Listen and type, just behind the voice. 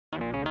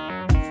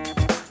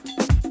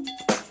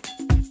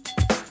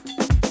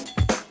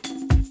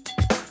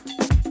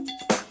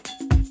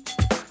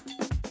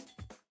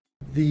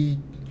The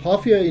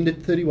half year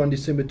ended 31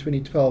 December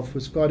 2012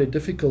 was quite a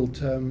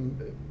difficult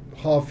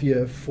half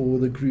year for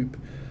the group.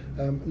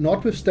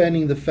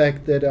 Notwithstanding the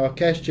fact that our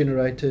cash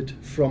generated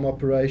from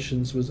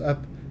operations was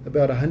up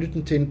about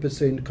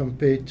 110%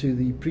 compared to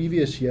the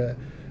previous year,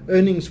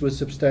 earnings were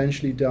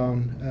substantially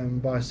down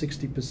by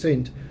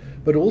 60%,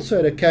 but also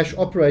at a cash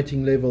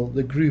operating level,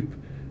 the group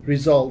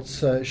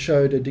results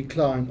showed a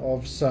decline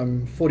of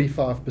some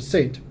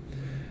 45%.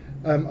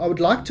 I would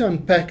like to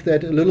unpack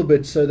that a little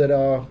bit so that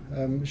our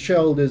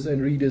shareholders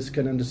and readers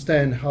can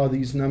understand how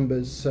these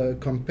numbers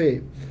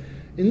compare.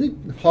 In the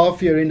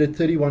half year ended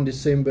 31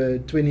 December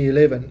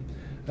 2011,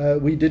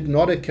 we did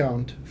not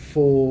account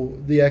for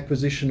the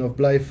acquisition of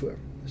BDLive.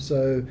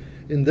 So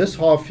in this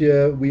half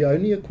year, we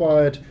only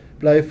acquired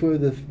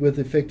BDLive with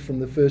effect from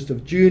the 1st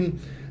of June.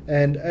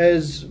 And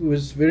as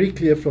was very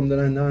clear from the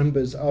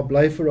numbers, our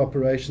BDLive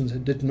operations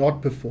did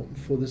not perform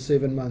for the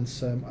 7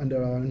 months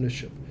under our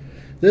ownership.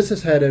 This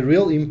has had a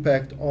real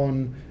impact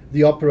on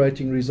the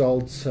operating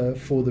results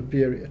for the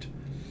period.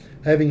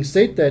 Having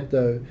said that,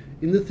 though,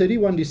 in the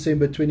 31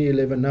 December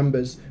 2011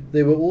 numbers,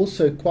 there were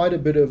also quite a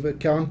bit of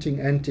accounting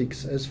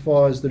antics as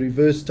far as the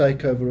reverse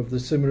takeover of the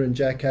Simmer and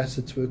Jack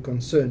assets were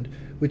concerned,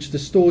 which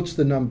distorts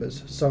the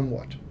numbers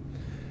somewhat.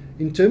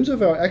 In terms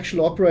of our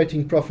actual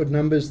operating profit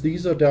numbers,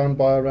 these are down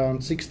by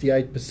around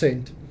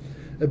 68%.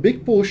 A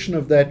big portion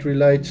of that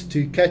relates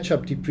to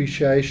catch-up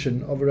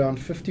depreciation of around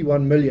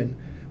 51 million,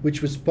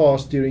 which was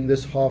passed during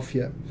this half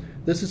year.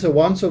 This is a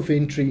once-off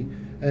entry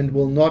and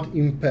will not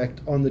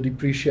impact on the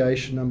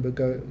depreciation number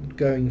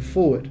going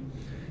forward.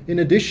 In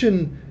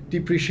addition,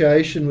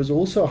 depreciation was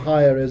also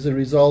higher as a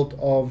result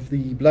of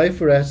the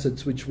BDLive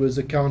assets, which was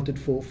accounted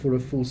for a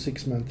full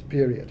 6-month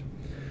period.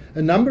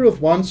 A number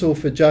of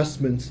once-off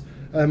adjustments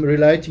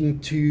relating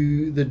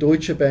to the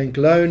Deutsche Bank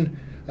loan,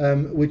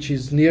 which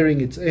is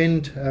nearing its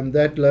end.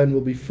 That loan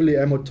will be fully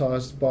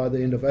amortized by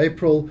the end of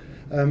April.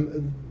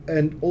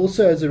 And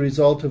also as a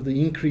result of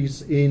the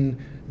increase in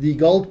the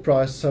gold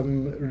price,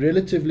 some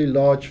relatively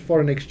large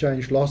foreign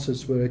exchange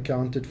losses were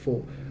accounted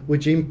for,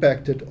 which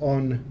impacted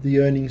on the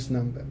earnings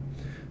number.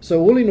 So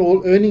all in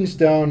all, earnings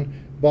down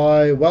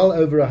by well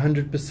over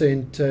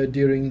 100%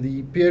 during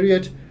the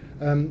period.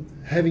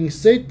 Having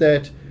said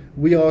that,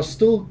 we are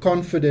still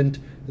confident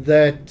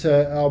that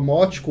our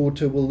March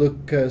quarter will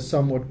look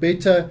somewhat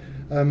better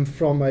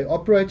from an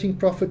operating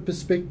profit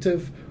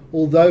perspective,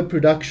 although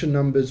production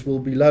numbers will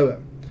be lower.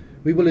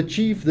 We will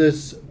achieve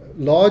this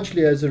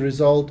largely as a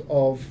result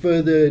of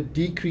further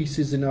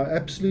decreases in our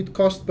absolute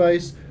cost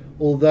base,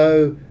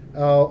 although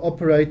our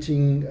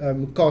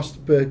operating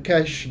cost per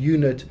cash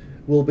unit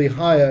will be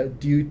higher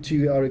due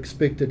to our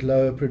expected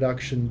lower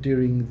production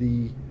during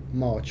the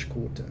March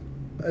quarter.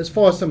 As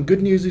far as some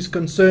good news is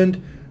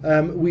concerned,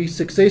 we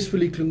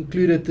successfully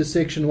concluded the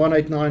Section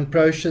 189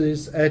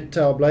 process at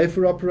our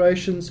BDLive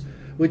operations,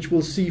 which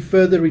will see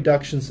further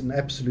reductions in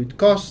absolute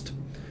cost.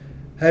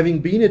 Having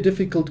been a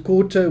difficult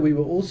quarter, we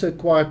were also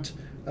quite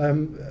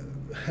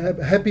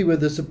happy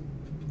with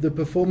the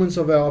performance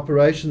of our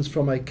operations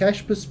from a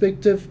cash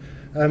perspective.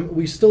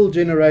 We still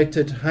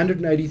generated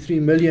 183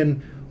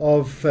 million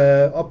of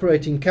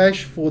operating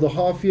cash for the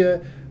half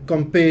year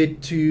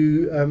compared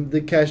to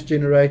the cash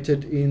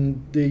generated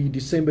in the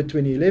December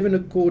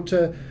 2011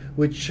 quarter,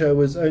 which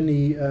was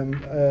only,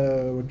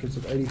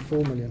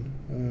 84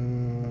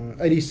 million?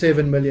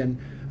 87 million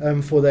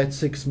for that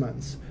 6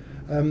 months.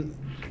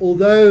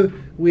 Although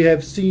we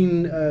have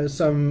seen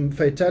some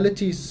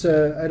fatalities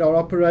at our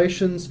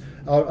operations,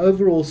 our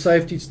overall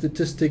safety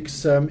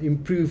statistics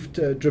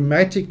improved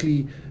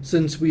dramatically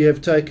since we have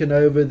taken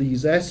over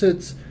these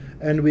assets,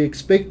 and we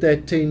expect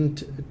that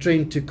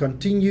trend to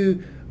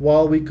continue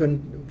while we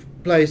can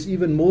place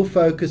even more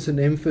focus and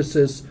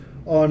emphasis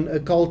on a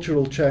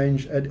cultural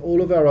change at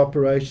all of our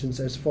operations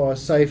as far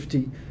as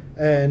safety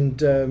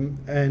and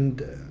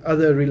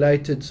other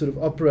related sort of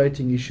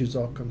operating issues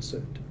are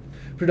concerned.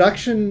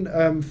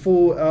 Production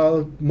for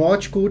our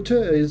March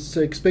quarter is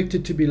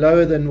expected to be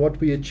lower than what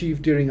we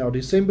achieved during our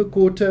December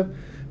quarter.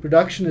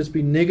 Production has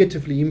been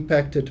negatively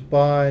impacted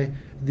by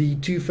the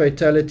 2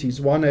 fatalities,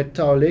 one at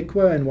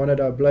Taolekwa and one at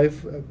our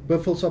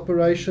Buffels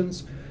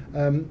operations.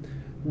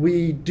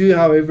 We do,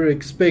 however,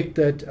 expect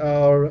that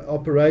our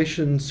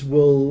operations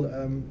will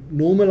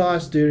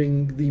normalize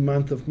during the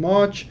month of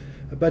March,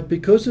 but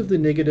because of the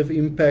negative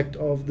impact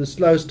of the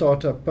slow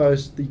startup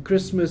post the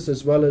Christmas,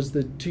 as well as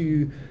the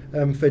 2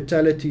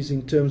 fatalities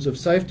in terms of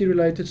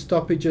safety-related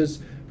stoppages,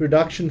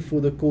 production for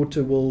the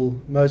quarter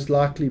will most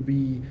likely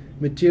be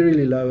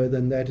materially lower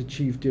than that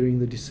achieved during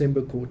the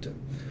December quarter.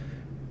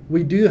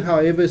 We do,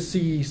 however,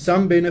 see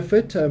some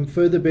benefit,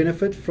 further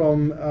benefit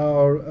from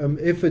our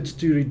efforts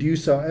to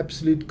reduce our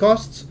absolute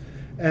costs,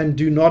 and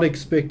do not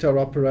expect our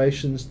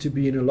operations to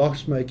be in a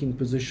loss-making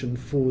position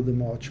for the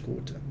March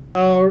quarter.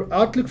 Our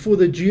outlook for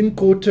the June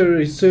quarter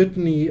is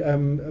certainly a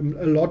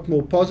lot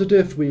more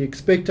positive. We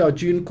expect our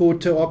June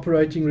quarter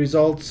operating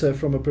results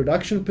from a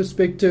production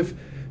perspective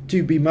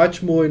to be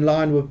much more in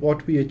line with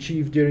what we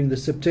achieved during the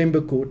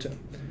September quarter.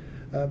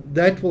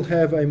 That will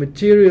have a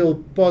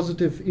material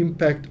positive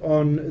impact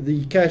on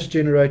the cash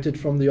generated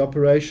from the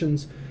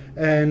operations,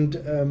 and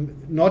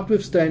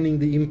notwithstanding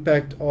the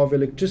impact of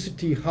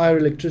higher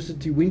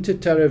electricity winter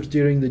tariffs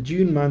during the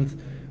June month,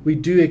 we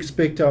do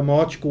expect our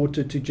March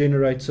quarter to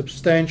generate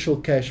substantial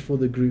cash for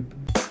the group.